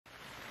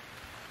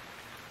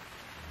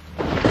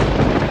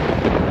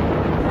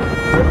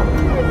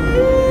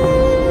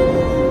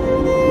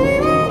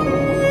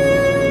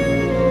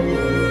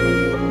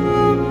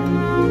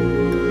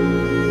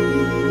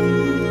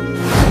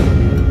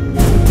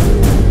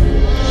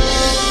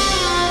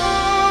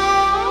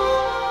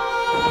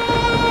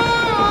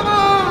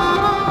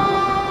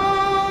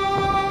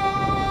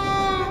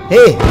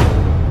ஏய்,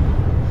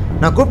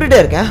 நான் கூப்பிட்டுட்டே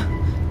இருக்கேன்,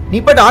 நீ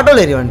பாட்டு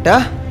ஆட்டோல ஏறி வந்துட்ட.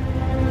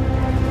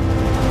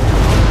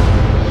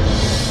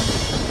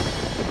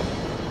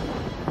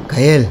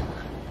 கயல்,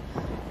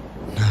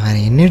 நான் வேற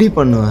என்னடி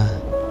பண்ணுவேன்?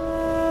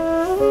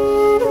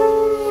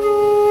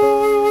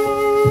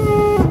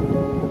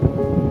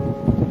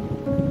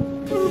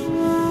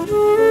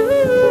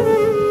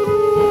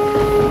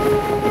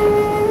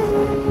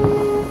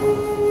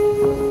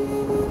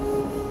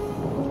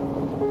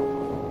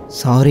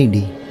 Sorry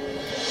D.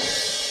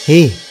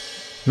 ஏய்,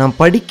 நான்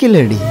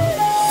படிக்கலடி.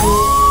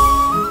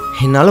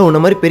 என்னால் உன்ன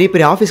மாதிரி பெரிய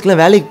பெரிய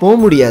ஆஃபீஸ்க்கெலாம் வேலைக்கு போக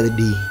முடியாது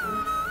டி.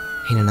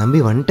 என்னை நம்பி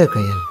வந்துட்ட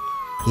கயல்.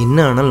 என்ன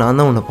ஆனாலும் நான்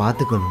தான் உன்னை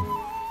பார்த்துக்கணும்.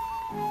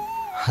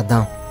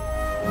 அதான்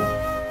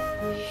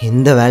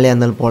எந்த வேலையாக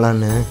இருந்தாலும்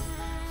போகலான்னு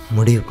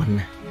முடிவு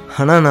பண்ணேன்.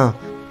 ஆனால் நான்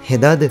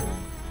ஏதாவது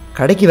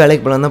கடைக்கு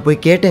வேலைக்கு போகலான்னு தான்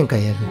போய் கேட்டேன்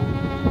கயல்.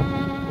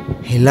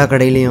 எல்லா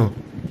கடையிலையும்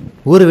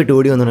ஊரை விட்டு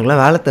ஓடி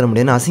வந்தவனுங்களாம் வேலை தர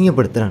முடியாதுன்னு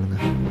அசிங்கப்படுத்துகிறானுங்க.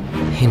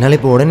 என்னால்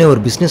இப்போ உடனே ஒரு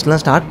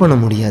பிஸ்னஸ்லாம் ஸ்டார்ட் பண்ண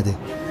முடியாது,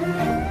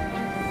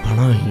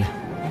 பணம் இல்லை.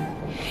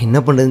 என்ன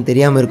பண்ணுறதுன்னு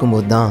தெரியாமல்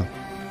இருக்கும்போது தான்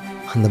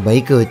அந்த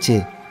பைக்கை வச்சு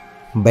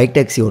பைக்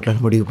டாக்ஸி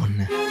ஓட்டலான்னு முடிவு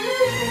பண்ணேன்.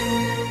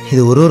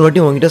 இது ஒரு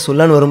வாட்டியும் உங்ககிட்ட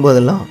சொல்லான்னு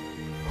வரும்போதெல்லாம்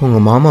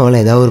உங்கள்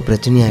மாமாவால் ஏதாவது ஒரு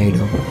பிரச்சனை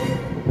ஆகிடும்,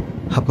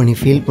 அப்போ நீ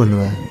ஃபீல்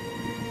பண்ணுவ.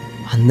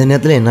 அந்த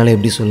நேரத்தில் என்னால்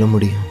எப்படி சொல்ல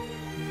முடியும்?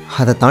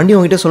 அதை தாண்டி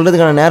உங்ககிட்ட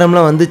சொல்கிறதுக்கான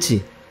நேரம்லாம் வந்துச்சு.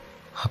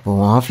 அப்போ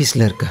உன்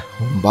ஆஃபீஸில் இருக்க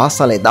உன்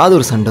பாஸால் ஏதாவது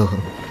ஒரு சண்டை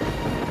வரும்,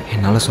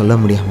 என்னால் சொல்ல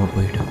முடியாமல்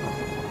போயிடும்.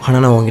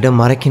 ஆனால் நான் உங்ககிட்ட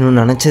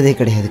மறைக்கணும்னு நினச்சதே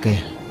கிடையாது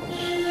கயல்.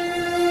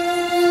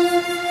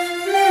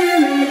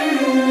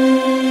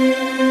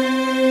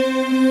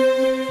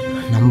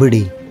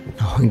 நம்புடி,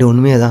 நான் உங்ககிட்ட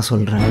உண்மையாக தான்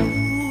சொல்கிறேன்.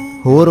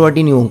 ஒவ்வொரு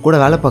வாட்டி நீ உன் கூட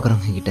வேலை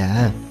பார்க்குறவங்க கிட்ட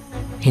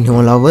என்னை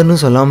உன்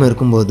லவ்வர்னு சொல்லாமல்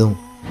இருக்கும்போதும்,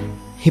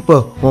 இப்போ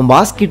உன்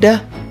பாஸ் கிட்ட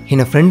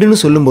என்னை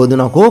ஃப்ரெண்டுன்னு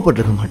சொல்லும்போதும் நான்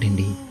கோவப்பட்டிருக்க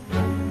மாட்டேன்டி,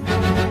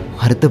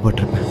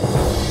 வருத்தப்பட்டிருப்பேன்.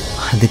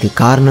 அதுக்கு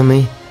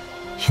காரணமே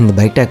இந்த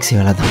பைக் டாக்ஸி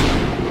வேலை தான்.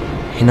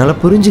 என்னால்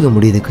புரிஞ்சுக்க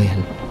முடியுது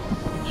கயல்.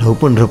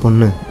 லவ் பண்ணுற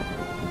பொண்ணு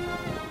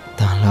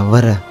தான்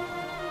லவ்வரை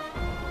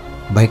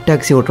பைக்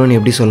டாக்ஸி ஓட்டுறோன்னு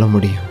எப்படி சொல்ல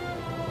முடியும்?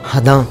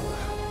 அதான்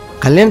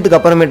கல்யாணத்துக்கு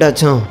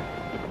அப்புறமேட்டாச்சும்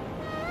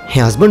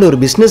என் ஹஸ்பண்ட் ஒரு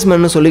பிஸ்னஸ்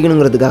மேன்னு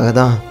சொல்லிக்கணுங்கிறதுக்காக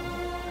தான்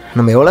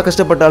நம்ம எவ்வளோ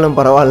கஷ்டப்பட்டாலும்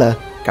பரவாயில்ல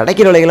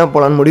கிடைக்கிற வேலைக்கெல்லாம்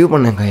போகலான்னு முடிவு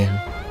பண்ணேன் கயல்.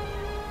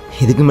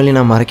 இதுக்கு மேலே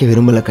நான் மறைக்க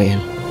விரும்பலை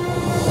கயல்.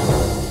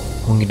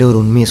 உங்ககிட்ட ஒரு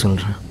உண்மையை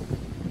சொல்கிறேன்.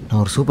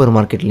 நான் ஒரு சூப்பர்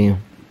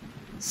மார்க்கெட்லேயும்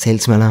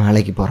சேல்ஸ்மேனாக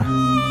வேலைக்கு போகிறேன்.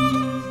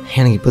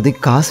 எனக்கு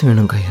இப்போதைக்கு காசு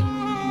வேணும் கயல்.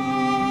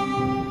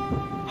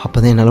 அப்போ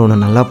தான் என்னால் உன்னை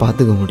நல்லா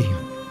பார்த்துக்க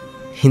முடியும்.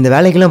 இந்த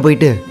வேலைக்கெல்லாம்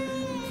போயிட்டு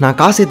நான்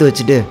காசு சேர்த்து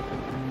வச்சுட்டு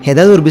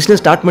ஏதாவது ஒரு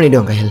பிஸ்னஸ் ஸ்டார்ட்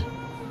பண்ணிவிடுவேன் கயல்,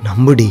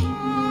 நம்புடி.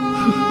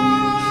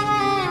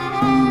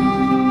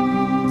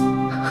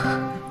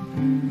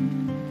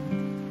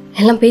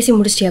 எல்லாம் பேசி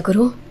முடிச்சிட்டியா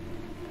குரு?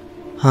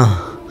 ஆ,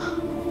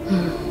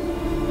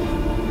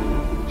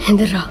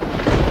 எந்திரா.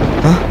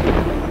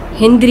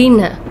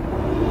 எந்திரின்னு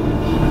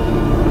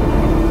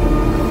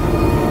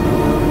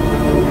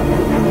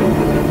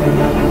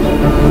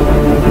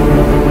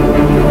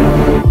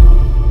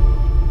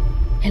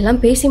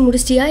எல்லாம் பேசி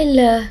முடிச்சிட்டியா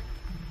இல்லை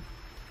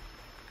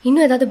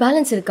இன்னும் ஏதாவது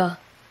பேலன்ஸ் இருக்கா?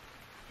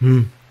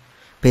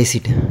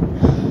 பேசிட்டேன்.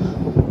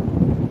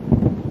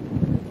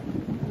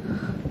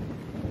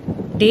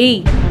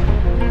 டேய்,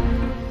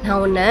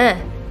 நான் உன்னை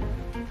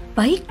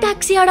பைக்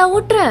டாக்ஸியாடா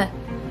ஓட்டுற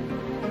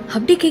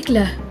அப்படி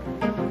கேட்கல.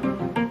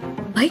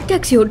 பைக்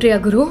டாக்ஸி ஓட்டுறியா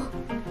குரு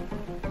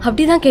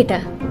அப்படிதான்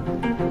கேட்டேன்.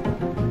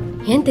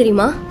 ஏன்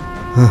தெரியுமா?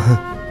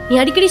 நீ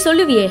அடிக்கடி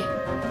சொல்லுவியே,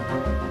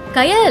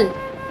 கயல்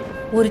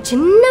ஒரு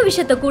சின்ன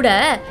விஷயத்த கூட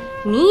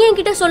நீ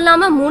என்கிட்ட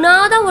சொல்லாம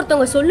மூணாவதா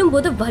ஒருத்தவங்க சொல்லும்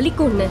போது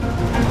வலிக்கும்னு.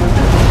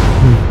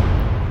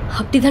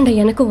 அப்படிதான்டா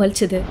எனக்கும்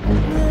வலிச்சது.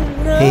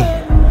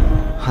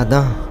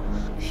 அதான்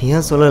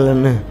ஏன்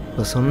சொல்லலன்னு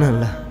இப்போ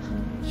சொன்னேன்ல.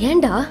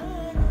 ஏன்டா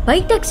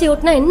பைக் டாக்ஸி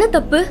ஓட்டினா என்ன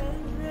தப்பு?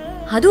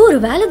 அது ஒரு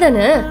வேலை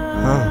தானே.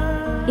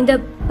 இந்த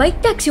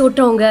பைக் டாக்ஸி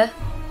ஓட்டுறவங்க,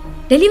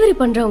 டெலிவரி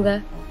பண்றவங்க,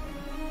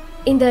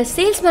 இந்த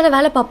சேல்ஸ்மேன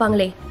வேலை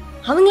பார்ப்பாங்களே,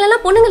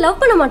 அவங்களெல்லாம் பொண்ணுங்க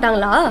லவ் பண்ண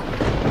மாட்டாங்களா?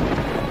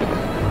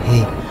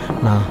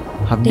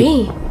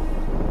 டேய்,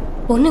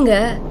 பொண்ணுங்க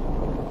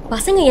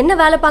பசங்க என்ன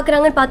வேலை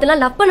பார்க்குறாங்கன்னு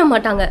பார்த்துலாம் லவ் பண்ண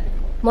மாட்டாங்க.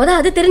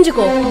 அது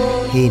தெரிஞ்சுக்கோ.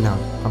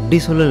 நான் அப்படி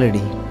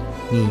சொல்லலடி.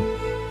 நீ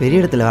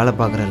பெரிய இடத்துல வேலை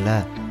பார்க்குறல்ல,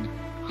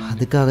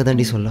 அதுக்காக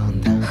தாண்டி சொல்ல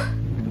வந்தேன்.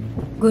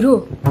 குரு,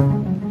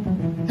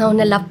 நான்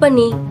உன்னை லவ்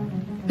பண்ணி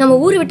நம்ம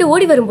ஊரை விட்டு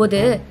ஓடி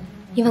வரும்போது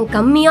இவன்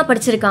கம்மியா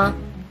படிச்சிருக்கான்,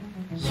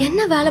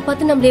 என்ன வேலை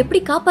பார்த்து நம்மளை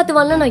எப்படி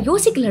காப்பாத்துவான்னு நான்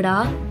யோசிக்கலடா.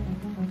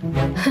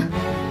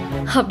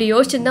 அப்படி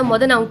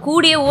யோசிச்சிருந்தா நான்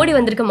கூடயே ஓடி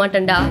வந்திருக்க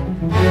மாட்டேன்டா.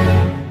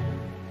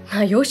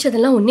 நான்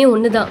யோசிச்சதெல்லாம் ஒன்னே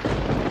ஒண்ணுதான்,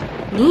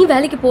 நீ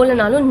வேலைக்கு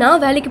போகலனாலும்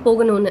நான் வேலைக்கு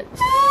போகணும்னு.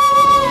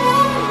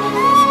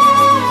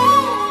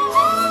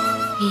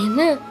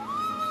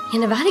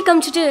 என்ன வேலைக்கு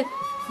அமிச்சிட்டு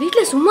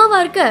வீட்டுல சும்மாவா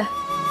இருக்க?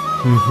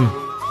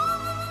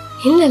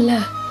 இல்ல இல்ல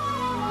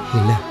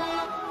இல்ல,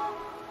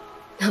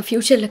 நான்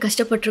ஃபியூச்சர்ல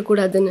கஷ்டப்பட்டுற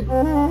கூடாதுன்னு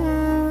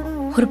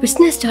ஒரு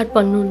பிசினஸ் ஸ்டார்ட்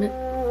பண்ணணும்னு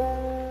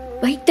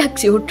பைக்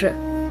டாக்ஸி ஓட்டுற.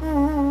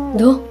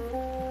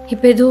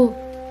 இப்போ ஏதோ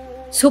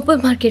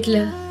சூப்பர் மார்க்கெட்ல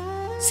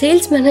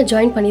சேல்ஸ்மேனா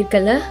ஜாயின்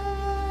பண்ணியிருக்கல.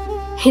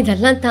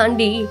 இதெல்லாம்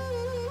தாண்டி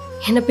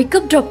என்னை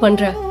பிக்கப் ட்ராப்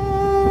பண்ற.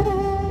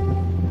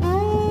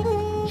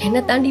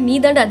 என்னை தாண்டி நீ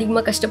தாண்டி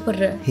அதிகமா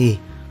கஷ்டப்படுற. ஏய்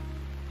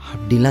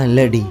அப்படிலாம்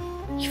இல்லடி.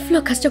 இவ்ளோ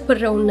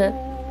கஷ்டப்படுற உன்னை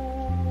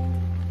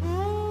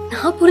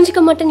நான்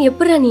புரிஞ்சுக்க மாட்டேன்னு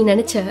எப்படா நீ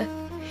நினைச்ச?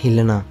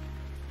 இல்லைண்ணா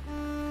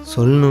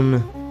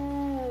சொல்லணும்னு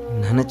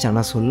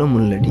நினச்சானா சொல்ல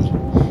முடியலடி.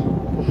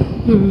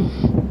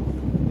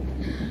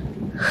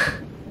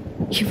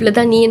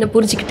 இவ்வளவுதான் நீ என்ன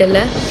புரிஞ்சுக்கிட்டல?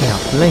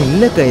 அப்படிலாம்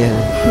இல்லை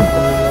கையல்.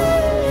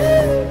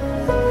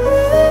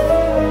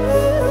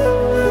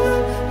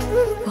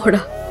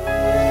 போடா.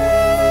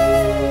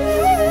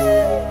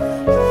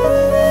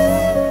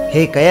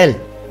 ஹே கயல்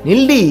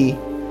நில்டி.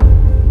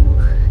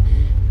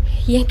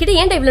 என்கிட்ட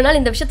ஏன்டா இவ்வளவு நாள்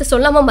இந்த விஷயத்த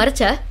சொல்லாம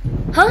மறைச்ச?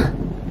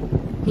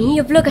 நீ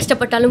எவ்வளவு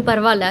கஷ்டப்பட்டாலும்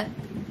பரவாயில்ல,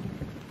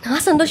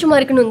 நான் சந்தோஷமா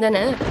இருக்கணும்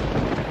தானே.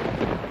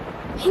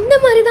 இந்த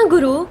மாதிரிதான்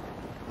குரு,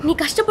 நீ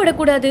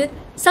கஷ்டப்படக்கூடாது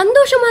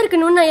சந்தோஷமா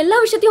இருக்கணும்னு நான் எல்லா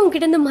விஷயத்தையும்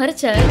உன்கிட்ட இருந்து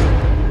மறைச்சேன்.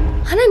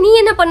 ஆனா நீ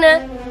என்ன பண்ண?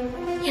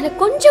 எனக்கு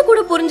கொஞ்சம்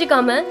கூட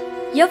புரிஞ்சுக்காம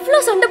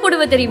எவ்வளவு சண்டை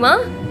போடுவ தெரியுமா?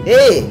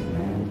 ஏய்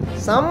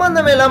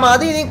சம்பந்தமே இல்லாம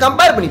அதையும் இதையும்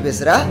கம்பேர் பண்ணி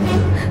பேசுற.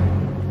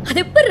 அது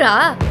எப்படிரா?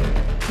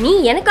 நீ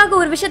எனக்காக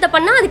ஒரு விஷயத்த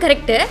பண்ணா அது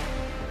கரெக்ட்,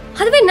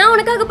 அதுவே நான்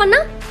உனக்காக பண்ணா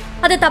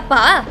அது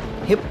தப்பா?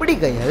 எப்படி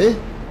கையல்?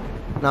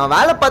 நான்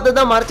வேலை பார்த்து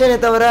தான் மறைச்சேனே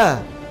தவிர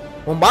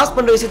உன் பாஸ்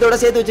பண்ற விஷயத்தோட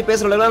சேர்த்து வச்சு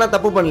பேசுறதுல நான்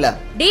தப்பு பண்ணல.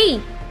 டேய்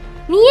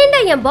நீ ஏன்டா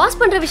என் பாஸ்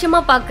பண்ற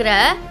விஷயமா பாக்குற?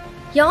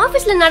 என்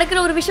ஆபீஸ்ல நடக்கிற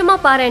ஒரு விஷயமா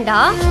பாருடா.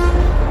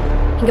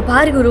 இங்க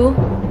பாரு குரு,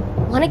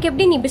 உனக்கு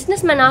எப்படி நீ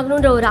பிசினஸ் மேன்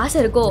ஆகணும்ன்ற ஒரு ஆசை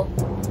இருக்கோ,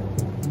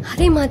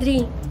 அதே மாதிரி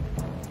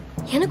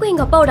எனக்கும்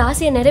எங்க அப்பாவோட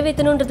ஆசையை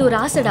நிறைவேற்றணும்ன்றது ஒரு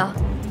ஆசைடா.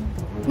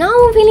 நான்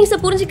உன் ஃபீலிங்ஸை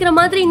புரிஞ்சுக்கிற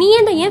மாதிரி நீ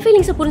ஏன்டா என்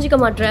ஃபீலிங்ஸை புரிஞ்சுக்க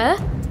மாட்ற?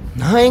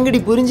 நான் எங்கடி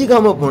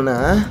புரிஞ்சுக்காம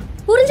போனேன்?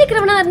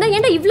 புரிஞ்சுக்கிறவனா இருந்தா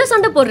ஏன்டா இவ்ளோ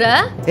சண்டை போடுற?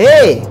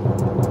 ஏய்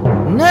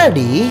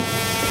என்னடி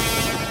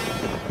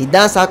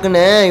இதான்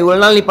சாக்குன்னு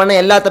இவ்வளவு நாள் நீ பண்ண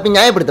எல்லா தப்பையும்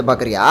நியாயப்படுத்த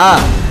பாக்குறியா?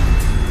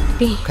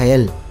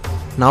 கயல்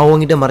நான்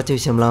உங்ககிட்ட மறைச்ச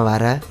விஷயம்லாம்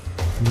வேற,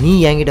 நீ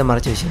என்கிட்ட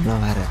மறைச்ச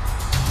விஷயம்லாம் வேற.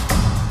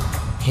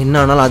 என்ன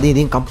ஆனாலும் அதையும்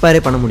இதையும்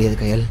கம்பேரே பண்ண முடியாது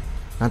கயல்.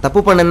 நான்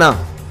தப்பு பண்ணேன்னா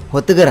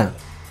ஒத்துக்கிறேன்,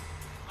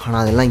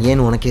 ஆனால் அதெல்லாம்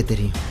ஏன்னு உனக்கே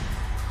தெரியும்.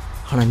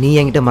 ஆனால் நீ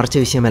என்கிட்ட மறைச்ச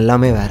விஷயம்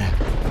எல்லாமே வேற.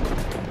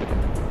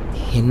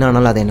 என்ன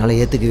ஆனாலும் அதை என்னால்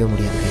ஏற்றுக்கவே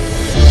முடியாது.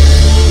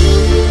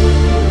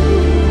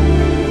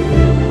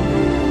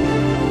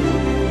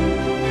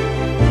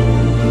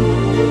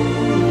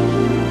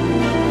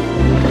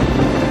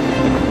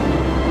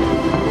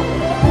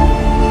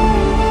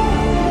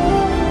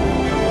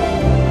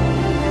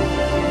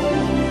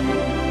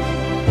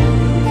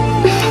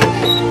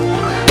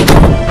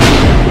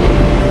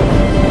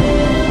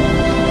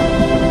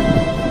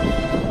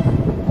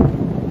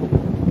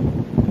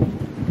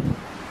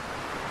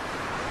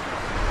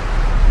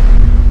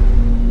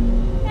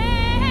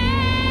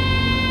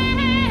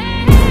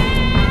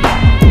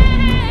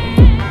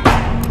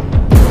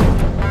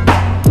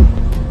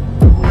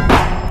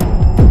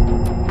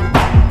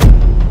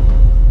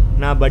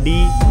 படி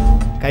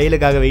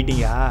கையிலுக்காக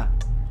வெயிட்டிங்கா?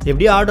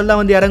 எப்படியோ ஆட்டோலாம்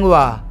வந்து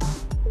இறங்குவா.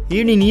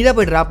 ஈவினிங் நீ தான்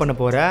போய் ட்ராப் பண்ண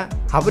போகிற,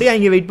 அப்படியே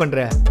அங்கே வெயிட்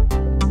பண்ணுற.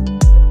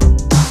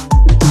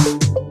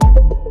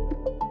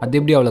 அது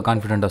எப்படி அவ்வளோ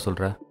கான்ஃபிடென்ட்டாக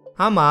சொல்கிற?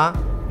 ஆமாம்,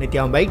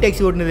 நேற்று அவன் பைக்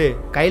டாக்ஸி ஓட்டுனது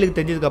கையிலுக்கு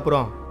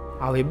தெரிஞ்சதுக்கப்புறம்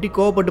அவன் எப்படி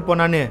கோவப்பட்டு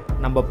போனான்னு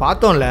நம்ம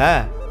பார்த்தோம்ல.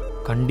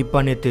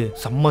 கண்டிப்பாக நேற்று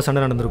செம்ம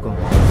சண்டை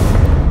நடந்திருக்கும்.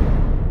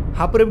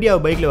 அப்புறம் எப்படி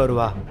அவள் பைக்கில்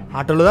வருவா?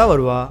 ஆட்டோவில் தான்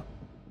வருவா.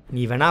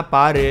 நீ வேணா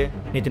பாரு,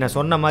 நேற்று நான்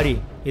சொன்ன மாதிரி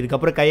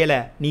இதுக்கப்புறம் கையில்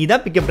நீ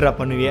தான் பிக்கப் ட்ராப்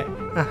பண்ணுவிய.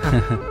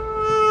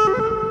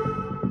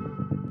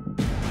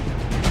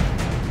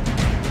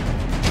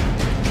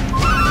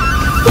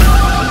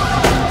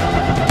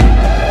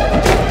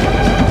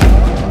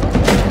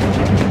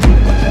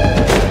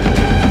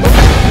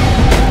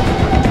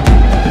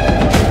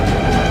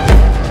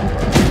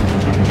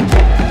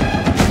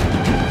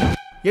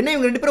 என்ன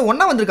இவங்க 2 பேரும்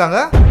ஒன்றா வந்திருக்காங்க?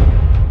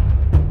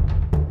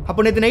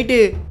 அப்போ நேற்று நைட்டு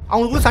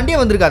அவங்களுக்குள்ள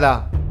சண்டையே வந்திருக்காதா?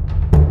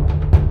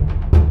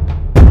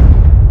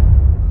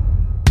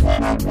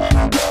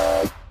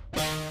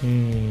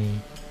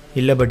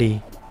 இல்லை படி,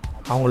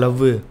 அவங்க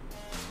லவ்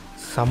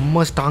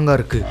செம்ம ஸ்ட்ராங்காக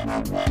இருக்குது.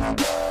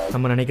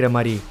 நம்ம நினைக்கிற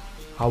மாதிரி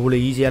அவ்வளோ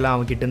ஈஸியாலாம்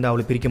அவன் கிட்டேருந்து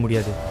அவளை பிரிக்க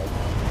முடியாது.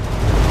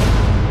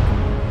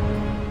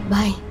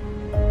 பாய்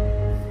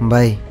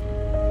பாய்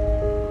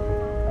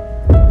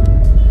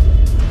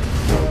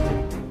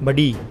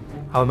படி,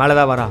 அவள் மேலே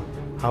தான் வரா.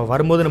 அவள்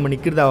வரும்போது நம்ம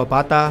நிற்கிறத அவள்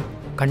பார்த்தா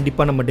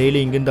கண்டிப்பாக நம்ம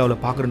டெய்லி இங்கேருந்து அவளை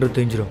பார்க்குறது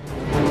தெரிஞ்சிடும்.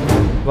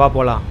 வா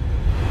போகலாம்.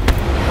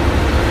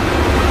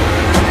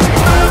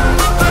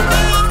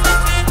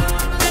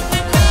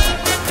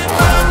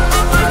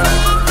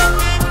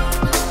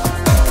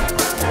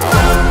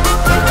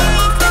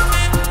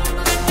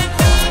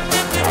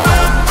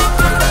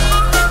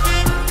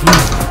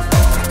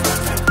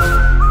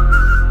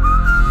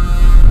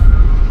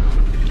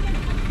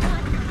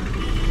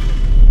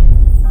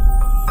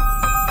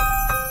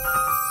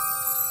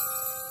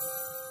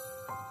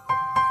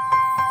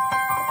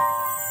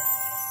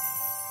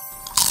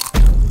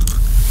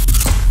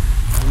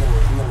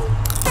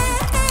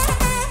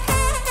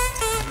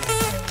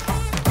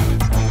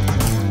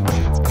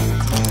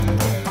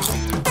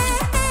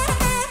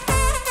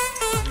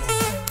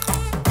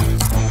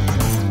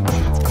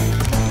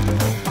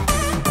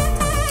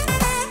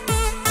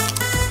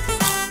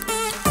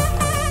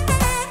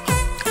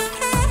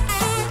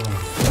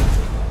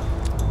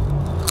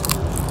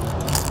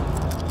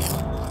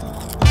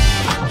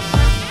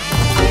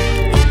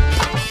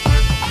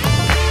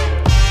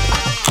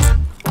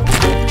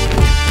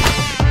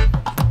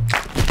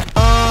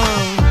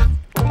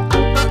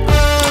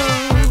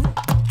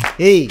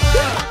 ஏய்,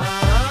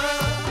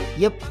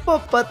 எப்போ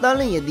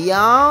பார்த்தாலும்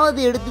எதையாவது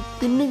எடுத்து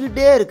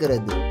தின்னுக்கிட்டே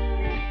இருக்கிறது.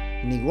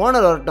 இன்னைக்கு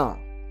ஓனர் வரட்டும்,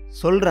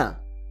 சொல்கிறேன்.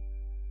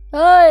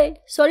 ஏய்,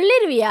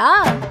 சொல்லிருவியா?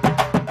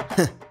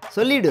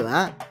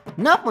 சொல்லிடுவேன்.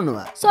 என்ன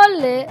பண்ணுவேன்?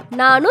 சொல்லு,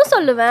 நானும்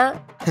சொல்லுவேன்.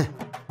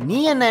 நீ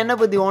என்ன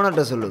பற்றி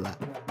ஓனர்கிட்ட சொல்லுவேன்?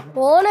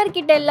 ஓனர்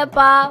கிட்ட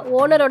இல்லப்பா,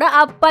 ஓனரோட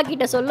அப்பா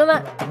கிட்ட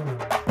சொல்லுவேன்.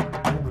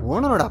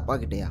 ஓனரோட அப்பா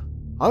கிட்டயா?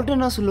 அவர்கிட்ட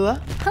என்ன சொல்லுவ?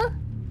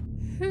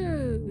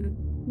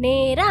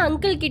 நேரா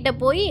அங்கிள் கிட்ட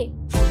போய்,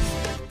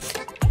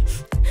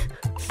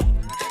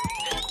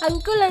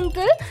 அங்கிள்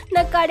அங்கிள்,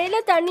 நான் கடையில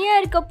தனியா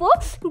இருக்கப்போ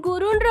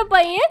குருன்ற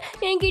பையன்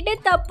என்கிட்ட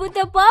தப்பு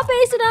தப்பா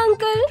பேசுறான்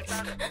அங்கிள்.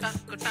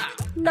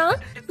 நான்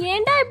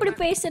ஏன்டா இப்படி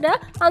பேசுற,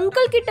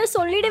 அங்கிள் கிட்ட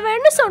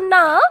சொல்லிடுவேன்னு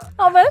சொன்னா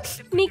அவன்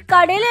நீ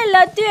கடையில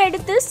எல்லாத்தையும்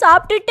எடுத்து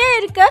சாப்பிட்டுட்டே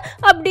இருக்க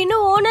அப்படின்னு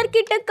ஓனர்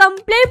கிட்ட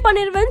கம்ப்ளைண்ட்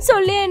பண்ணிடுவேன்னு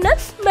சொல்லி என்ன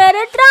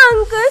மிரட்டுறான்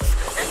அங்கிள்.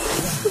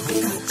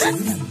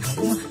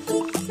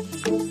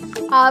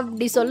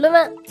 அப்படி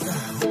சொல்லுவேன்.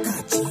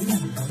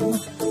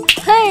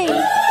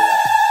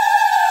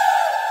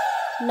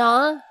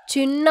 நான்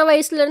சின்ன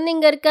வயசுல இருந்து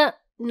இங்க இருக்கேன்.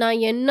 நான்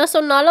என்ன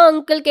சொன்னாலும்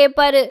அங்கிள்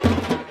கேட்பாரு.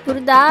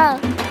 புரியுதா?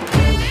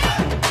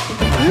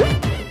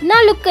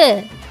 நான் லுக்கு.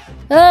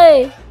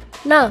 ஏய்,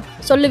 நான்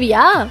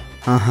சொல்லுவியா?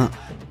 ஆஹா,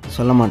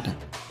 சொல்ல மாட்டேன்.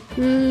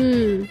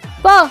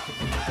 போ.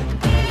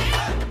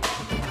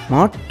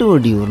 மாட்டு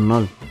வடி ஒரு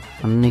நாள்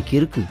அன்னைக்கு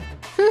இருக்கு.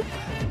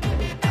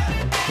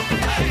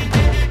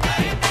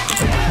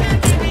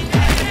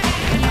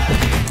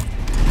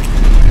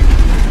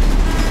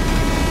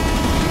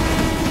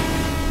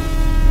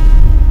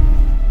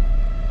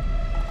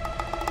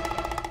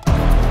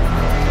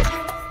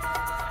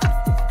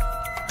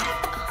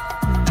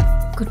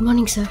 Good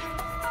morning sir.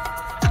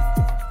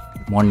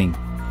 மார்னிங்.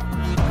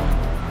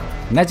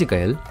 என்னாச்சு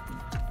கயல்,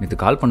 நேற்று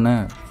கால் பண்ண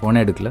ஃபோனே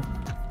எடுக்கல?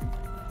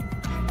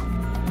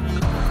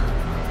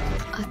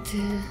 அது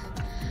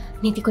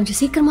நேற்று கொஞ்சம்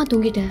சீக்கிரமாக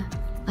தூங்கிட்டேன்,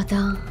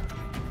 அதான்.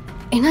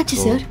 என்னாச்சு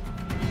சார்?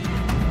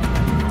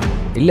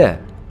 இல்லை,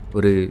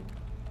 ஒரு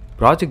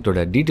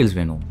ப்ராஜெக்டோட டீட்டெயில்ஸ்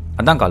வேணும்,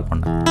 அதான் கால்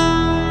பண்ணேன்.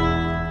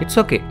 It's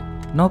okay,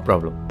 no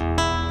problem.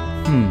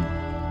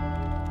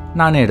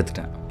 நானே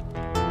எடுத்துட்டேன்.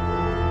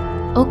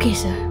 Okay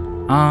sir.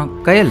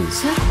 கயல்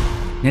சார்,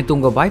 நேற்று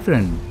உங்கள் பாய்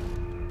ஃப்ரெண்ட்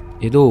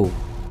ஏதோ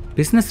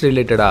பிஸ்னஸ்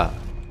ரிலேட்டடாக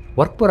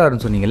ஒர்க்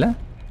போகிறாருன்னு சொன்னீங்கல்ல?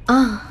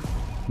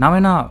 நான்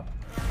வேணா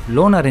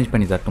லோன் அரேஞ்ச்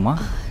பண்ணி தரட்டுமா?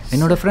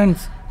 என்னோடய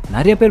ஃப்ரெண்ட்ஸ்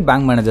நிறைய பேர்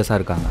பேங்க் மேனேஜர்ஸாக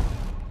இருக்காங்க,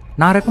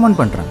 நான் ரெக்கமெண்ட்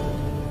பண்ணுறேன்.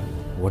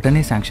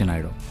 உடனே சேங்ஷன்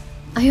ஆகிடும்.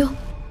 ஐயோ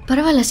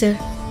பரவாயில்ல சார்,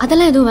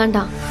 அதெல்லாம் எதுவும்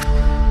வேண்டாம்.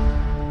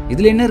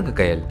 இதில் என்ன இருக்குது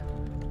கயல்,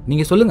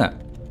 நீங்கள் சொல்லுங்கள்,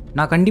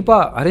 நான்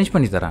கண்டிப்பாக அரேஞ்ச்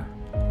பண்ணி தரேன்.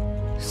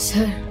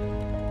 சார்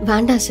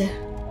வேண்டாம் சார்,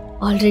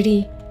 ஆல்ரெடி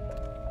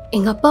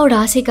எங்கள் அப்பாவோட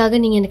ஆசைக்காக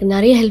நீங்கள் எனக்கு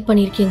நிறைய ஹெல்ப்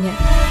பண்ணியிருக்கீங்க.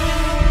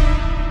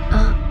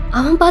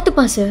 அவன்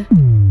பார்த்துப்பான் சார்.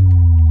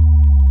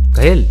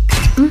 கயல்,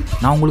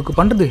 நான் உங்களுக்கு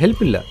பண்ணுறது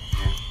ஹெல்ப் இல்லை,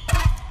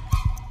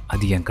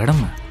 அது என்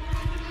கடமை.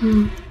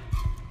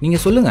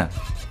 நீங்கள் சொல்லுங்கள்,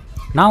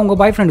 நான்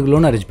உங்கள் பாய் ஃப்ரெண்டுக்கு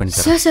லோன் அரேஞ்ச் பண்ணி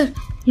தரேன். சார் சார்,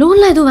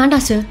 லோன்லாம் எதுவும்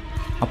வேண்டாம் சார்.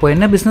 அப்போ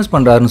என்ன பிஸ்னஸ்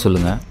பண்ணுறாருன்னு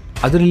சொல்லுங்கள்,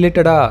 அது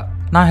ரிலேட்டடாக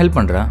நான் ஹெல்ப்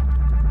பண்ணுறேன்.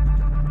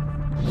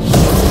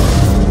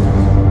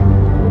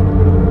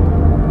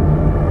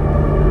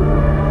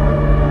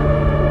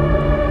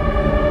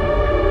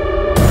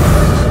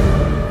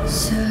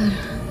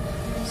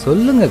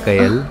 சொல்லுங்க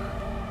கயல்,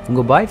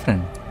 உங்க பாய்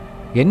ஃப்ரெண்ட்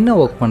என்ன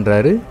ஒர்க்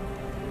பண்றாரு?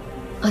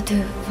 அது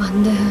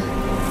வந்து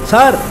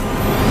சார்.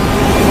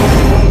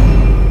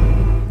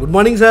 Good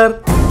morning sir.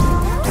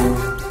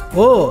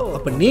 ஓ,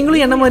 அப்ப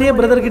நீங்களும் என்ன மாதிரியே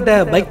பிரதர் கிட்ட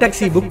பைக்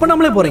டாக்ஸி புக்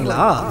பண்ணாமலே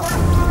போறீங்களா?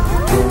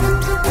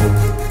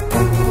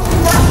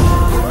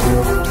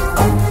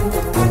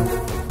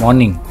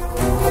 மார்னிங்.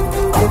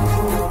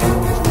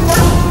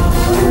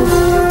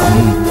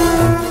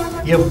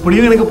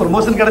 எப்படியும் எனக்கு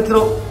ப்ரமோஷன்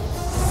கிடைச்சிரும்.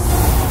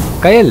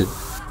 கயல்,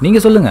 நீங்க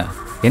சொல்லுங்க,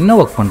 என்ன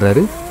ஒர்க்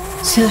பண்றாரு?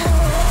 சார்,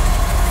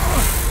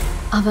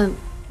 அவன்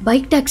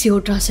பைக் டாக்ஸி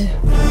ஓட்டுறான் சார்.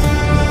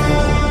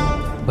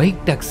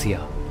 பைக் டாக்ஸியா?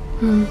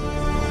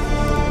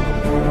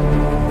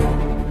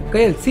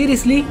 கயல்,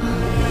 சீரியஸ்லி?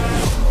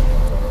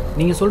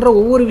 நீங்க சொல்ற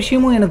ஒவ்வொரு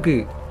விஷயமும் எனக்கு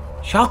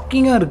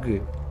ஷாக்கிங்கா இருக்கு.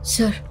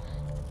 சார்,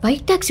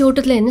 பைக் டாக்ஸி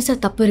ஓட்டத்துல என்ன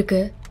சார் தப்பு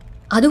இருக்கு?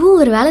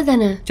 அதுவும் ஒரு வேலை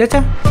தானே.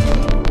 சேச்சா,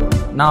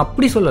 நான்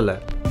அப்படி சொல்லல.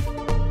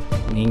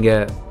 நீங்க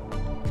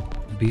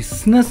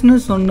பிஸ்னஸ்னு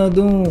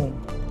சொன்னதும்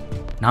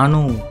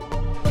நானும்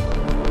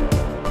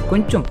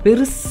கொஞ்சம்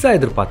பெருசாக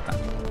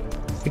எதிர்பார்த்தேன்.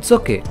 இட்ஸ்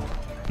ஓகே,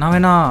 நான்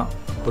வேணா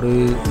ஒரு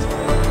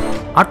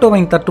ஆட்டோ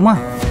வாங்கி தரட்டுமா?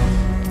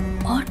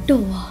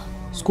 ஆட்டோவா?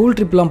 ஸ்கூல்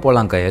ட்ரிப்லாம்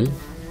போகலாம் கயல்,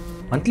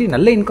 மந்த்லி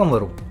நல்ல இன்கம்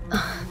வரும்.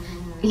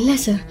 இல்லை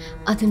சார்,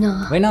 அது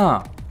நான் வேணா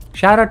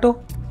ஷேர் ஆட்டோ?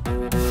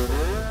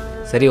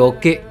 சரி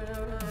ஓகே,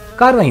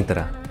 கார் வாங்கி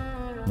தரேன்.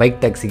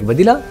 பைக் டாக்ஸிக்கு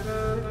பதிலாக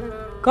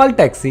கால்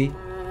டாக்ஸி.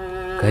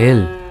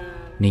 கயல்,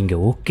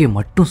 நீங்கள் ஓகே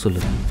மட்டும்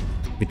சொல்லுங்கள்,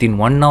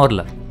 வித்தின் 1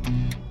 ஹவரில்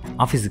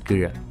ஆஃபீஸுக்கு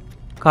கீழே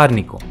கார்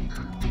நிற்கும்.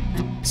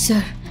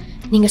 சார்,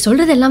 நீங்கள்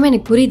சொல்கிறது எல்லாமே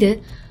எனக்கு புரியுது,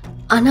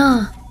 ஆனால்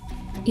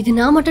இது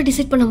நான் மட்டும்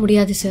டிசைட் பண்ண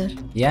முடியாது சார்.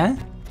 ஏன்?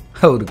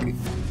 அவருக்கு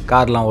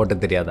கார்லாம் ஓட்ட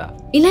தெரியாதா?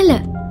 இல்லை இல்லை,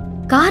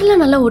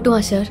 கார்லாம் நல்லா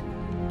ஓட்டுவான் சார்.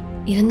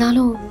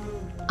 இருந்தாலும்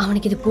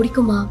அவனுக்கு இது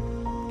பிடிக்குமா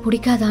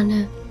பிடிக்காதான்னு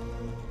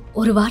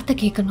ஒரு வார்த்தை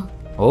கேட்கணும்.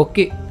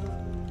 ஓகே,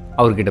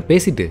 அவர்கிட்ட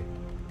பேசிட்டு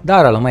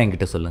தாராளமாக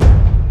என்கிட்ட சொல்லுங்கள்.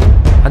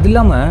 அது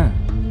இல்லாமல்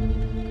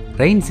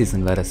ரெயின்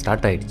சீசன் வேறு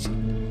ஸ்டார்ட் ஆகிடுச்சு.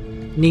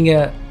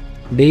 நீங்கள்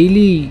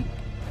டெய்லி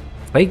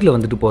பைக்கில்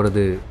வந்துட்டு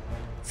போகிறது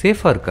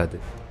சேஃபாக இருக்காது.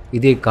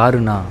 இதே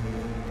காருனா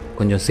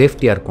கொஞ்சம்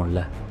சேஃப்டியாக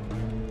இருக்கும்ல,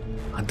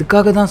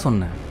 அதுக்காக தான்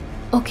சொன்னேன்.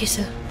 Okay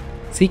sir.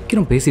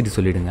 சீக்கிரம் பேசிட்டு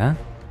சொல்லிடுங்க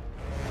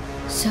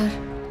சார்.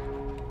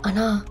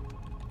 ஆனால்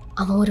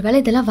அவன் ஒரு வேளை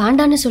இதெல்லாம்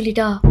வேண்டான்னு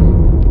சொல்லிட்டா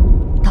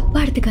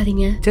தப்பாக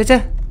எடுத்துக்காதீங்க. சேச்சா,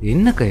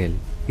 என்ன கயல்,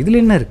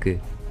 இதில் என்ன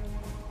இருக்குது?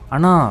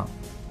 ஆனால்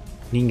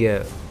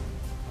நீங்கள்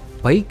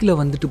பைக்கில்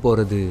வந்துட்டு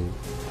போகிறது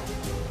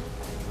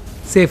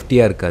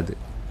சேஃப்டியாக இருக்காது.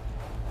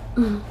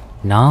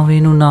 நான்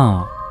வேணும்னா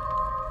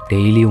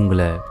டெய்லி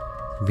உங்களை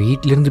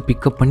வீட்டிலேருந்து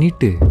பிக்கப்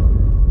பண்ணிவிட்டு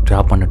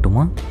ட்ராப்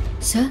பண்ணட்டுமா?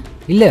 சார்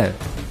இல்லை,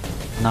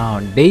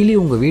 நான் டெய்லி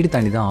உங்கள் வீடு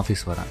தாண்டி தான்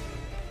ஆஃபீஸ் வரேன்,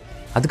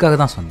 அதுக்காக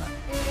தான் சொன்னேன்.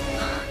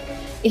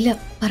 இல்லை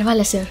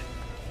பரவாயில்ல சார்,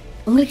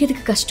 உங்களுக்கு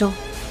எதுக்கு கஷ்டம்?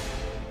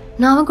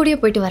 நான் அவன் கூடயே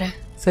போயிட்டு வரேன்.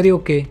 சரி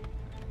ஓகே,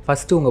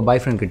 ஃபஸ்ட்டு உங்கள்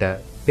பாய் ஃப்ரெண்ட் கிட்ட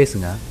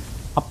பேசுங்க,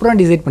 அப்புறம்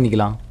டிசைட்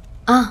பண்ணிக்கலாம்.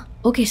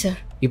 Okay sir.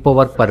 இப்போ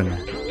ஒர்க்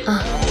பாருங்கள்.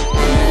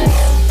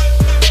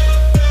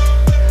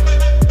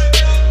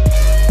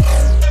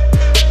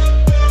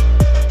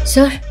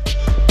 சார்,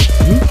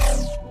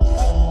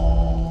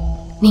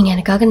 நீங்கள்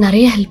எனக்காக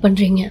நிறைய ஹெல்ப்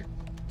பண்ணுறீங்க,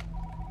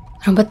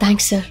 ரொம்ப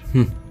தேங்க்ஸ் சார்.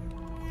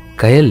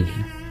 கயல்,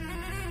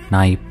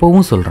 நான்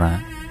இப்போவும் சொல்கிறேன்,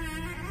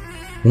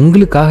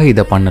 உங்களுக்காக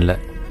இதை பண்ணலை,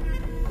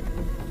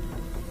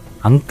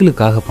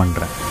 அங்கிளுக்காக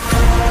பண்ணுறேன்.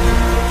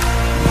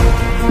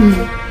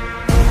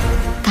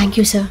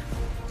 Thank you sir.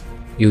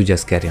 You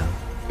just carry on.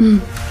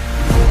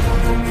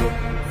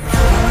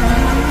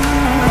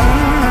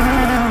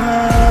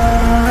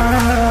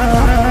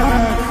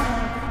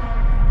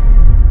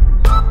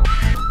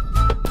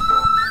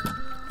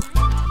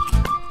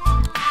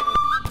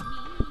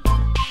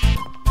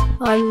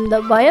 அந்த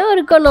பயம்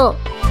இருக்கணும்.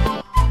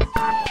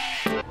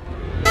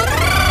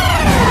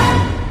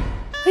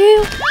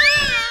 ஐயோ,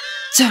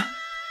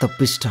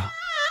 தப்பிச்சிட்டா.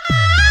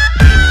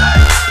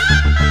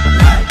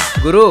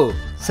 குரு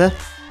சார்,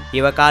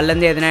 இவ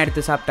காலிலேருந்து எதனா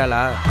எடுத்து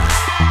சாப்பிட்டாளா?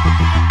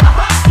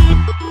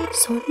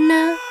 சொன்ன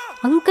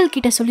அங்கிள்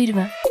கிட்ட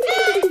சொல்லிடுவேன்.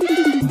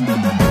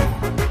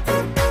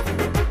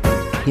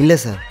 இல்லை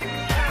சார்.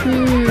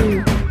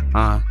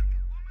 ஆ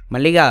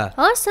மல்லிகா,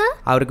 சார்.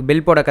 அவருக்கு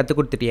பில் போட கற்றுக்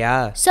கொடுத்துட்டியா?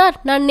 சார்,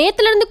 நான்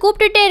நேத்துல இருந்து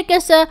கூப்பிட்டுட்டே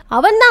இருக்கேன் சார்,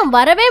 அவன் தான்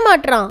வரவே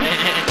மாட்றான்.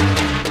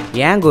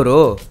 ஏன் குரு,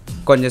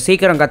 கொஞ்சம்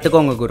சீக்கிரம்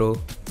கற்றுக்கோங்க குரு.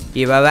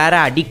 இவ வேற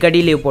அடிக்கடி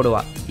லீவ்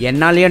போடுவா,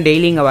 என்னாலையும்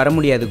டெய்லி இங்கே வர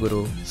முடியாது குரு.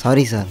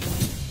 Sorry sir,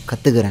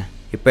 கற்றுக்குறேன்.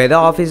 இப்போ ஏதோ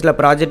ஆஃபீஸில்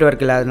ப்ராஜெக்ட்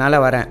ஒர்க் இல்லாதனால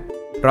வரேன்.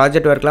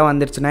 ப்ராஜெக்ட் ஒர்க்லாம்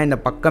வந்துருச்சுன்னா இந்த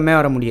பக்கமே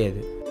வர முடியாது.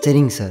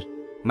 சரிங்க சார்.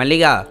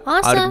 மல்லிகா,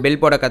 அவருக்கு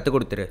பில் போட கற்றுக்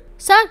கொடுத்துரு.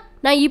 சார்,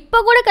 நான் இப்போ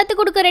கூட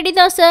கற்றுக் கொடுக்க ரெடி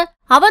தான் சார்,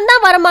 அவன்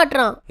தான்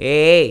வரமாட்றான்.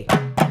 ஏய்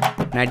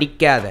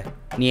நடிக்காத,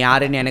 நீ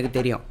யாருன்னு எனக்கு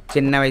தெரியும்.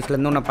 சின்ன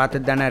வயசுலேருந்து உன்னை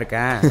பார்த்துட்டு தானே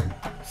இருக்கேன்.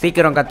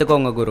 சீக்கிரம்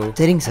கற்றுக்கோங்க குரு.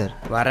 சரிங்க சார்.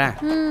 வரேன்.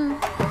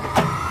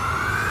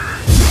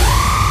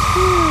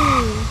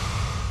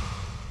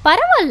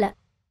 பரவாயில்ல,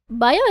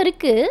 பயம்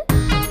இருக்கு.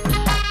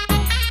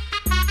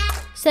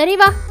 சரி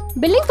வா,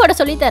 பில்லிங் போட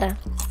சொல்லி தரேன்.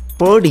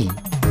 போடி,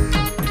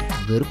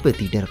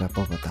 வெறுப்பேத்திட்டே இருக்க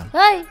அப்பா பார்த்தா.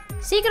 ஏய்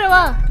சீக்கிரம்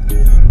வா.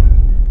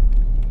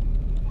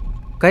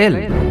 கயல்,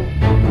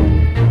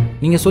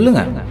 நீங்கள்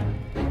சொல்லுங்கள்,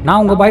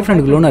 நான் உங்கள் பாய்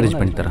ஃப்ரெண்டுக்கு லோன் அரேஞ்ச்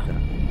பண்ணி தரேன்.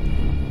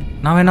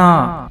 நான் வேணா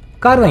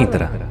கார் வாங்கி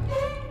தரேன்.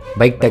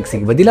 பைக்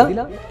டாக்ஸிக்கு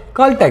பதிலாக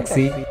கால்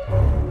டாக்ஸி.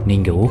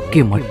 நீங்கள் ஓகே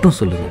மட்டும்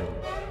சொல்லுங்கள்,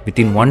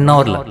 வித்தின் 1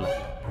 ஹவரில்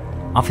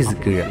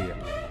ஆஃபீஸுக்கு கீழே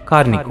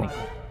கார் நிற்கும்.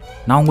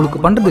 நான் உங்களுக்கு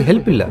பண்ணுறது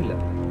ஹெல்ப் இல்லை,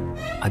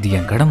 அது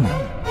என் கடமை.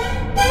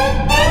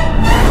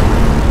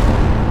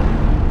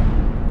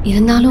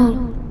 இருந்தாலும்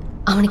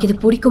அவனுக்கு இது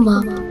பிடிக்குமா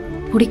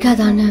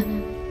பிடிக்காதான்னு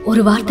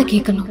ஒரு வார்த்தை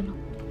கேட்கணும்.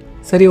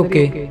 சரி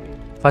ஓகே,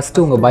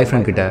 ஃபஸ்ட்டு உங்கள் பாய்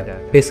ஃப்ரெண்ட் கிட்ட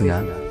பேசுங்க,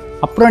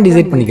 அப்புறம்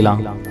டிசைட்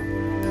பண்ணிக்கலாம்.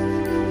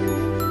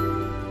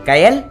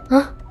 கயல்,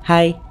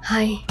 ஹாய்.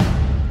 ஹாய்.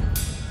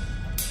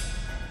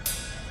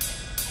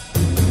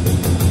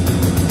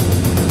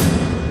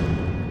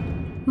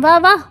 வா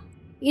வா,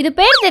 இது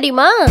பேர்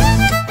தெரியுமா?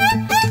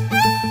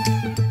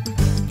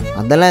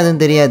 அதெல்லாம்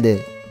எதுவும் தெரியாது,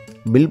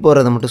 பில்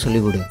போடுறத மட்டும்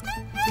சொல்லிக் கொடு.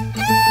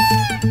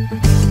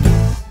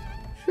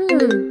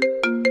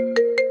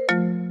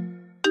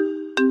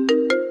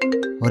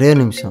 ஒரே ஒரு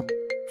நிமிஷம்,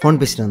 ஃபோன்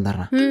பேசிட்டு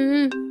வந்துடுறேன்.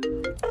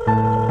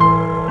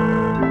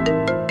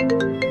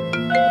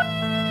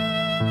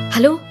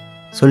 ஹலோ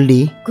சொல்லி.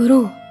 குரு,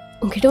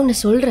 உங்ககிட்ட ஒன்று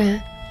சொல்கிறேன்,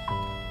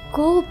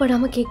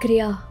 கோவப்படாம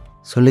கேட்குறியா?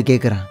 சொல்லு,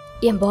 கேட்குறேன்.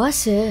 என்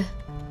பாஸு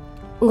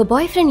உங்கள்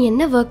பாய் ஃப்ரெண்ட்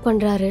என்ன ஒர்க்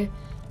பண்ணுறாரு,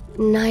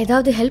 நான்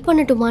ஏதாவது ஹெல்ப்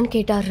பண்ணட்டுமான்னு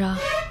கேட்டாரா.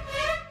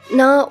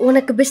 நான்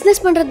உனக்கு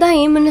பிஸ்னஸ் பண்ணுறது தான்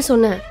எய்ம்னு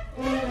சொன்னேன்.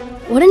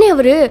 உடனே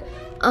அவர்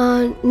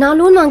நான்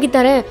லோன்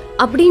வாங்கித்தரேன்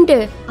அப்படின்ட்டு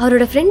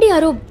அவரோட ஃப்ரெண்டு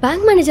யாரோ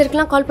பேங்க்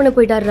மேனேஜருக்கெலாம் கால் பண்ண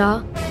போயிட்டாரா.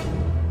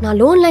 நான்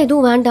லோன்லாம்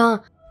எதுவும் வேண்டாம்,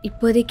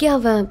 இப்போதைக்கு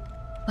அவன்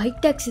பைக்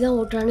டாக்ஸி தான்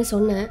ஓட்டுறான்னு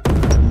சொன்னேன்.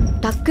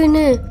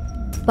 டக்குன்னு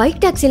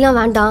பைக் டாக்ஸிலாம்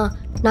வேண்டாம்,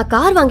 நான்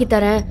கார்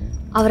வாங்கித்தரேன்,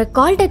 அவரை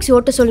கால் டாக்ஸி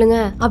ஓட்ட சொல்லுங்க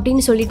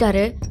அப்படின்னு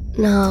சொல்லிட்டாரு.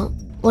 நான்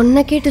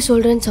உன்னை கேட்டு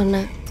சொல்கிறேன்னு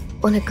சொன்னேன்,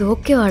 உனக்கு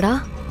ஓகேவாடா?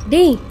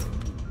 டேய்,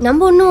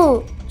 நம்ம ஒன்றும்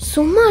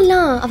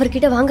சும்மாலாம்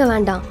அவர்கிட்ட வாங்க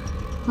வேண்டாம்.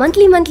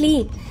 மந்த்லி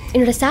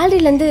என்னோட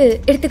சேலரியிலேருந்து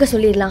எடுத்துக்க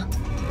சொல்லிடலாம்.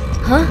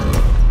 ஆ,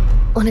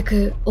 உனக்கு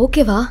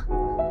ஓகேவா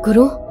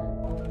குரு?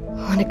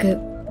 உனக்கு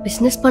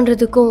பிஸ்னஸ்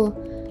பண்ணுறதுக்கும்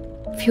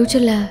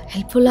ஃப்யூச்சரில்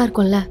ஹெல்ப்ஃபுல்லாக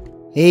இருக்கும்ல?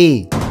 ஏய்,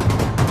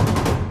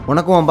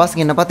 உனக்கும் உன்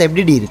பாஸ்க்கு என்னை பார்த்தா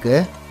எப்படி இருக்கு?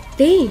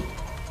 டேய்,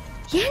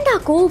 ஏன்டா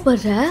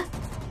கோவப்படுற?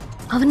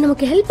 அவர்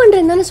நமக்கு ஹெல்ப்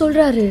பண்ணுறேன்னு தானே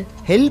சொல்கிறாரு.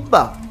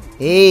 ஹெல்ப்பா?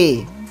 ஏய்,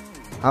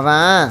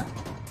 அவன்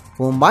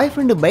உன் பாய்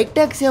ஃப்ரெண்டு பைக்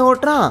டாக்ஸியாக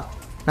ஓட்டுறான்.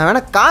 நான்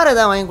வேணா கார்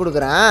எதாவது வாங்கி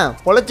கொடுக்குறேன்,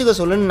 பொழைச்சிக்க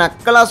சொல்லுன்னு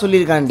நக்கலாக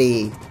சொல்லியிருக்காண்டி.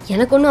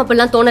 எனக்கு ஒன்றும்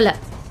அப்படிலாம் தோணலை.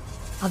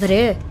 அவர்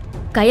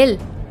கயல்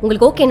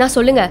உங்களுக்கு ஓகேன்னா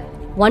சொல்லுங்க,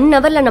 1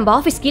 ஹவரில் நம்ம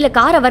ஆஃபீஸ் கீழே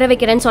காரை வர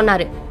வைக்கிறேன்னு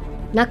சொன்னார்.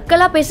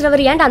 நக்கலாக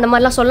பேசுகிறவர் ஏன்டா அந்த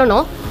மாதிரிலாம்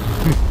சொல்லணும்?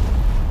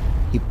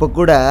 இப்போ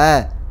கூட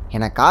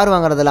எனக்கு கார்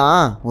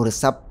வாங்குறதுலாம் ஒரு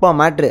சப்பா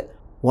மேட்ரு.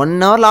 1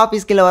 ஹவரில்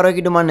ஆஃபீஸ் கீழே வர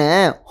வைக்கிட்டுமான்னு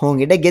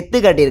உங்ககிட்ட கெத்து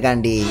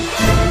காட்டியிருக்காண்டி.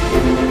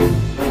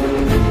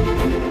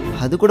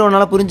 அது கூட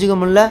உன்னால் புரிஞ்சுக்க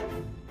முடியல.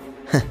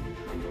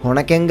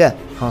 உனக்கு எங்க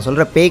அவன்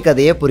சொல்கிற பேய்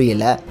கதையே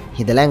புரியல,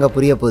 இதெல்லாம் எங்கே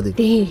புரிய போகுது?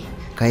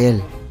 கயல்,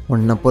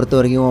 உன்னை பொறுத்த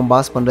வரைக்கும் உன்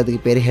பாஸ் பண்ணுறதுக்கு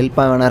பேர்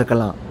ஹெல்ப்பாக வேணா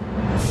இருக்கலாம்,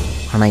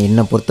 ஆனால்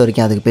என்னை பொறுத்த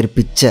வரைக்கும் அதுக்கு பேர்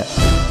பிச்சை.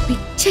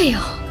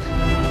 பிச்சையா?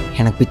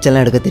 எனக்கு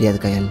பிச்சைலாம் எடுக்க தெரியாது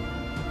கயல்.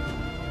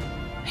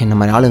 என்ன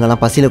மாதிரி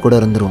ஆளுங்கெல்லாம் பசியில் கூட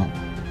இருந்துருவோம்,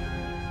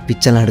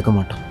 பிச்சைலாம் எடுக்க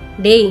மாட்டோம்.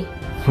 டேய்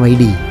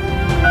வைடி.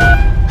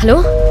 ஹலோ,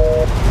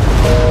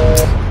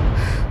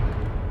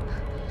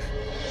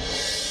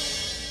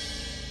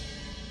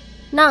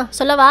 நான்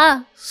சொல்லவா?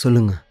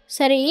 சொல்லுங்க.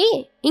 சரி,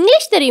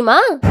 இங்கிலீஷ் தெரியுமா?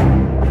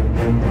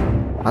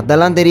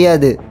 அதெல்லாம்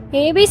தெரியாது.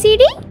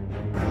 ஏபிசிடி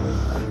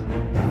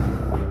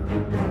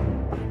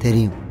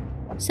தெரியும்.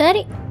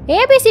 சரி,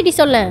 ஏபிசிடி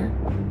சொல்ல.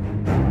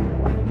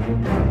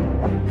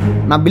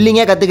 நான்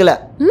பில்லிங்கே கற்றுக்கல,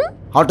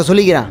 அவட்ட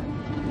சொல்லிக்கிறேன்.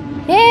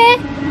 ஏ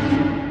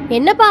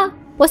என்னப்பா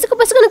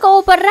பொசுக்குன்னு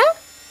கோவப்படுற?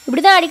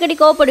 இப்படிதான் அடிக்கடி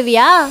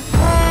கோவப்படுவியா?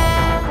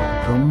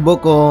 ரொம்ப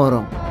கோவம்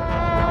வரும்.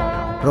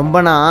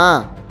 ரொம்பனா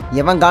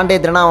எவன்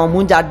காண்டேத்துறனா அவன்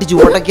மூஞ்சி அடிச்சு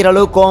உடைக்கிற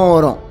அளவுக்கு கோவம்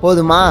வரும்.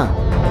 போதுமா?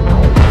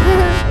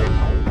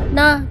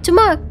 நான்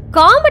சும்மா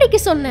காமெடிக்கு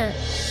சொன்னேன்,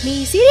 நீ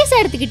சீரியஸா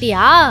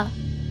எடுத்துக்கிட்டியா?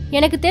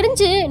 எனக்கு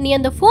தெரிஞ்சு நீ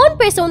அந்த ஃபோன்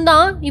பேசவும்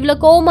தான் இவ்வளோ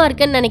கோவமா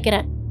இருக்கேன்னு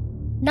நினைக்கிறேன்.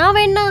 நான்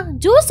வேணா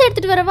ஜூஸ்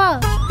எடுத்துட்டு வரவா?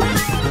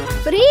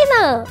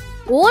 ஃப்ரீனா,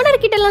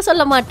 ஓனர் கிட்ட எல்லாம்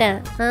சொல்ல மாட்டேன்.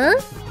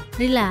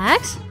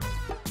 ரிலாக்ஸ்,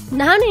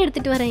 நானே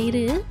எடுத்துட்டு வரேன்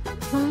இரு.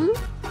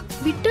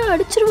 விட்டு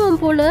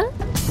அடிச்சிருவான் போல.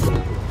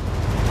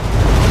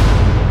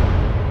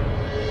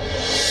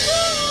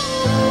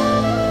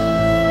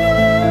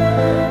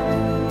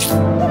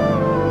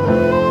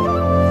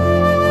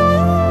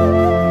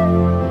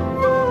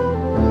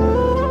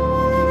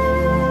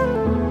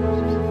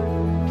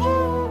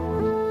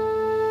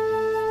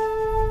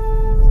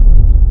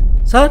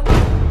 சார்,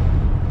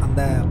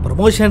 அந்த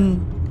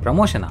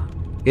ப்ரமோஷனா?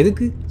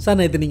 எதுக்கு சார்?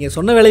 நேற்று நீங்கள்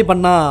சொன்ன வேலையை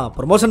பண்ணால்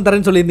ப்ரமோஷன்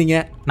தரேன்னு சொல்லியிருந்தீங்க.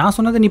 நான்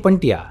சொன்னதை நீ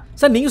பண்ணிட்டியா?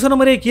 சார், நீங்கள் சொன்ன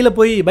மாதிரியே கீழே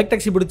போய் பைக்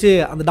டாக்ஸி பிடிச்சி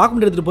அந்த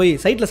டாக்குமெண்ட் எடுத்துகிட்டு போய்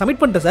சைட்டில்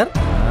சப்மிட் பண்ணிட்டேன் சார்.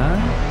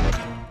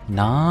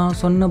 நான்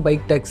சொன்ன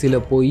பைக் டாக்ஸியில்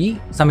போய்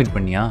சப்மிட்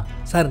பண்ணியா?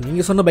 சார்,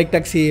 நீங்கள் சொன்ன பைக்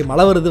டாக்ஸி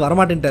மழை வருது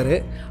வரமாட்டேன்ட்டாரு.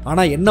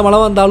 ஆனால் என்ன மழை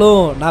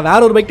வந்தாலும் நான் வேற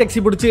ஒரு பைக்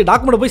டாக்ஸி பிடிச்சி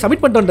டாக்குமெண்ட்டை போய்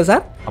சப்மிட் பண்ணிட்டு வந்துட்டேன்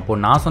சார்.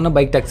 அப்போது நான் சொன்ன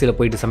பைக் டாக்ஸியில்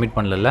போயிட்டு சப்மிட்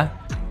பண்ணல?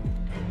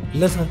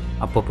 இல்லை சார்.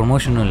 அப்போ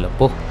ப்ரொமோஷனும் இல்லை,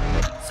 போ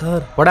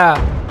சார். போடா.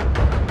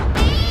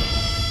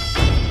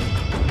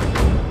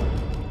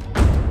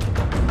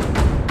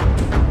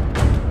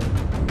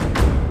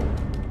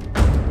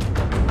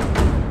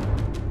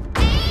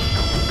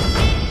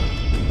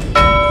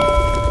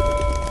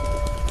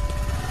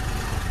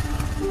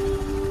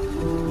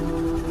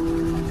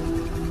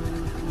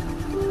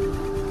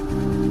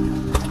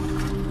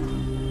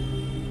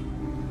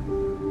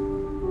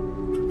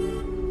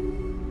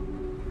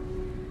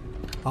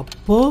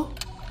 அப்போது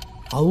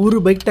அவரு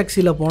பைக்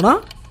டாக்ஸியில் போனால்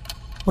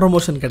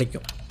ப்ரொமோஷன்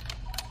கிடைக்கும்.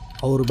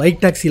 அவர்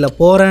பைக் டாக்ஸியில்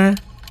போகிறேன்,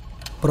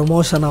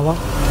 ப்ரொமோஷனாவா?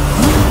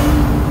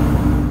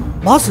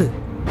 பாஸு,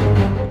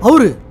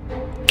 அவரு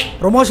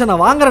ப்ரொமோஷனை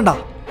வாங்குறேன்டா.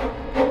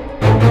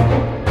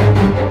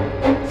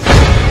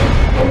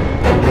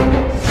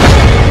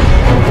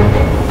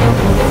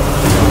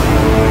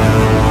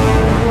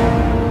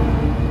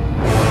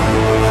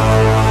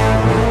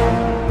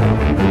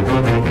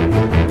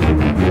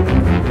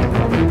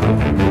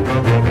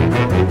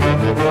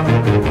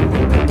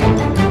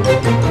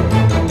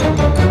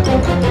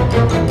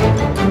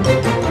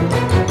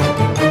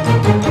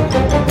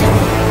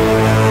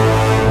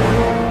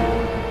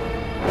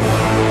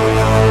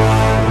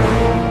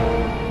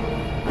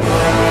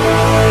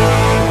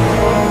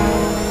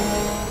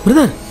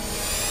 பிரதர்,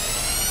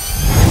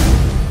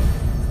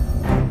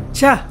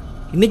 ச்சே,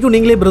 இன்னைக்கும்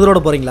நீங்களே பிரதரோட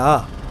போறீங்களா?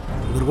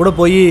 இவர் கூட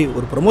போய்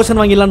ஒரு ப்ரொமோஷன்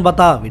வாங்கிடலான்னு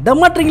பார்த்தா விட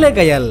மாட்டீங்களே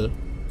கயல்.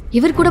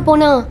 இவர் கூட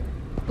போனா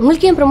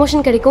உங்களுக்கு ஏன்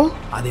ப்ரமோஷன் கிடைக்கும்?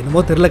 அது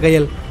என்னமோ தெரியல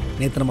கயல்.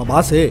 நேற்று நம்ம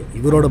பாஸ்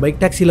இவரோட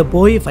பைக் டாக்ஸியில்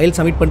போய் ஃபைல்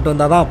சப்மிட் பண்ணிட்டு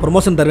வந்தால் தான்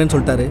ப்ரொமோஷன் தருவேன்னு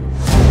சொல்லிட்டாரு.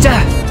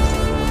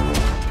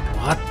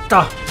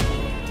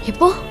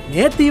 எப்போ?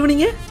 நேற்று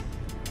ஈவினிங்க.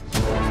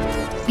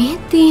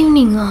 நேற்று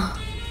ஈவினிங்கா?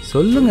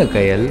 சொல்லுங்க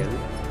கயல்,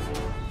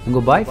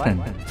 உங்கள் பாய்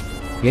ஃப்ரெண்ட்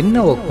என்ன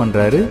ஒர்க்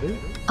பண்ணுறாரு?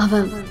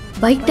 அவன்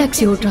பைக்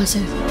டாக்ஸி ஓட்டுறான்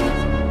சார்.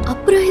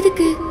 அப்புறம்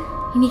எதுக்கு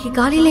இன்னைக்கு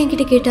காலையில்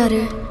என்கிட்ட கேட்டாரு.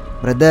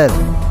 பிரதர்,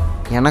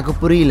 எனக்கு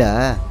புரியல,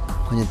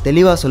 கொஞ்சம்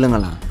தெளிவாக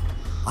சொல்லுங்களா.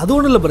 அது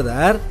ஒன்றும் இல்லை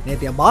பிரதர்,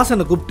 நேற்று என் பாஸ்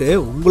என்னை கூப்பிட்டு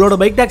உங்களோட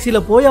பைக் டாக்ஸியில்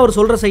போய் அவர்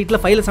சொல்கிற சைட்டில்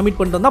ஃபைலை சப்மிட்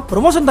பண்ணிட்டு வந்தால்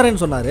ப்ரொமோஷன்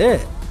தரேன்னு சொன்னார்.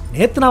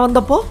 நேற்று நான்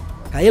வந்தப்போ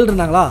கையில்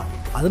இருந்தாங்களா,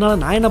 அதனால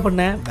நான் என்ன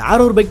பண்ணேன், வேற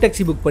ஒரு பைக்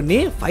டாக்ஸி புக் பண்ணி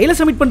ஃபைலை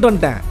சப்மிட் பண்ணிட்டு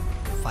வந்துட்டேன்.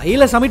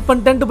 ஃபைலை சப்மிட்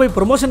பண்ணிட்டேன்ட்டு போய்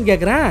ப்ரொமோஷன்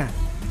கேட்குறேன்.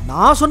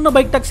 நான் சொன்ன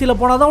பைக் டாக்ஸியில்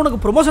போனால் தான் உனக்கு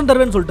ப்ரொமோஷன்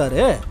தருவேன்னு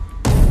சொல்லிட்டாரு.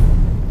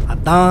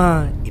 அதான்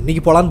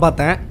இன்னைக்கு போகலான்னு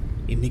பார்த்தேன்.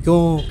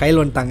 இன்றைக்கும்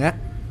கையில் வந்துட்டாங்க.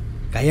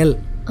 கையல்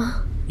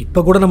இப்போ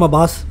கூட நம்ம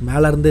பாஸ்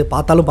மேலே இருந்து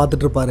பார்த்தாலும்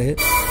பார்த்துட்டு இருப்பாரு.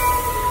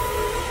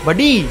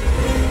 படி,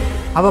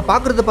 அவள்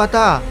பார்க்குறத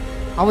பார்த்தா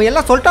அவன்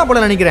எல்லாம் சொல்லிட்டா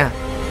போல நினைக்கிறேன்.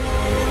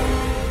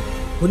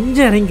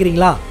 கொஞ்சம்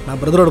இறங்கிக்கிறீங்களா,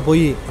 நான் பிரதரோட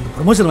போய் அந்த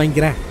ப்ரொமோஷன்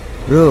வாங்கிக்கிறேன்.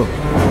 ப்ரோ,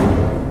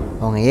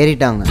 அவங்க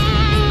ஏறிட்டாங்க,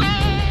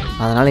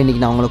 அதனால்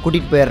இன்றைக்கி நான் அவங்கள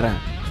கூட்டிகிட்டு போயிடுறேன்.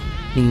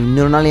 நீங்கள்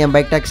இன்னொரு நாள் என்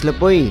பைக்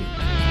டாக்ஸியில் போய்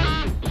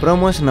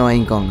ப்ரொமோஷனை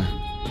வாங்கிக்கோங்க.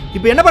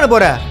 இப்போ என்ன பண்ண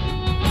போகிற?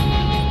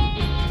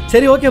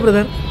 சரி, ஓகே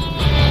பிரதர்.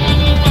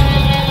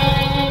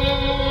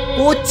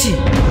 போச்சு,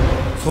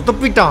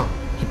 சொத்தப்பிட்டான்.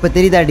 இப்போ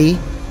தெரியுதாடி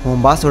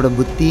உன் பாஸோட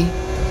புத்தி?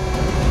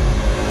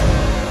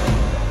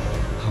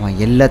 அவன்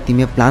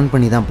எல்லாத்தையுமே பிளான்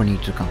பண்ணி தான்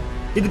பண்ணிகிட்ருக்கான்.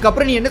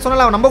 இதுக்கப்புறம் நீ என்ன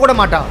சொன்னாலும் அவன் நம்ப கூட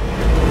மாட்டான்.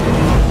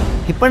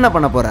 இப்போ என்ன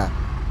பண்ண போகிற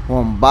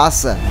உன்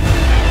பாஸை?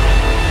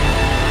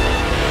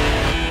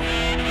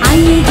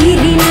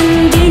 ஐகிரி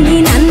நந்தினி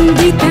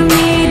நந்தித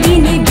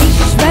மேதினி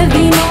விஸ்வ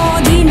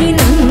வினோதினி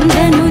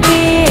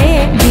நந்தனுதே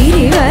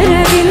गिरिवर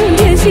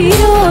विंध्य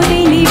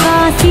शिरोदिनि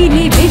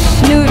वासिनि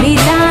विष्णु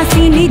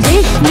विलासिनि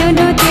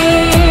जिष्णुनुते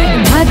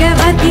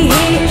भगवति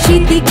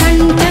हेषिति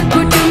कंठ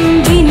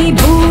कुटुंबिनि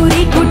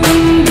भूरि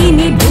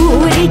कुटुंबिनि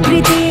भूरि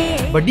कृते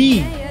படி,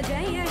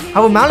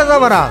 அவன் மேலே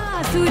தான் வரா.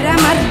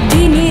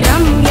 सुरमर्दिनि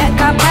रम्य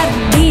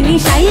कपर्दिनि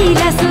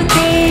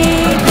शैलसुते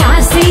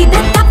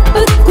दासीदत्ता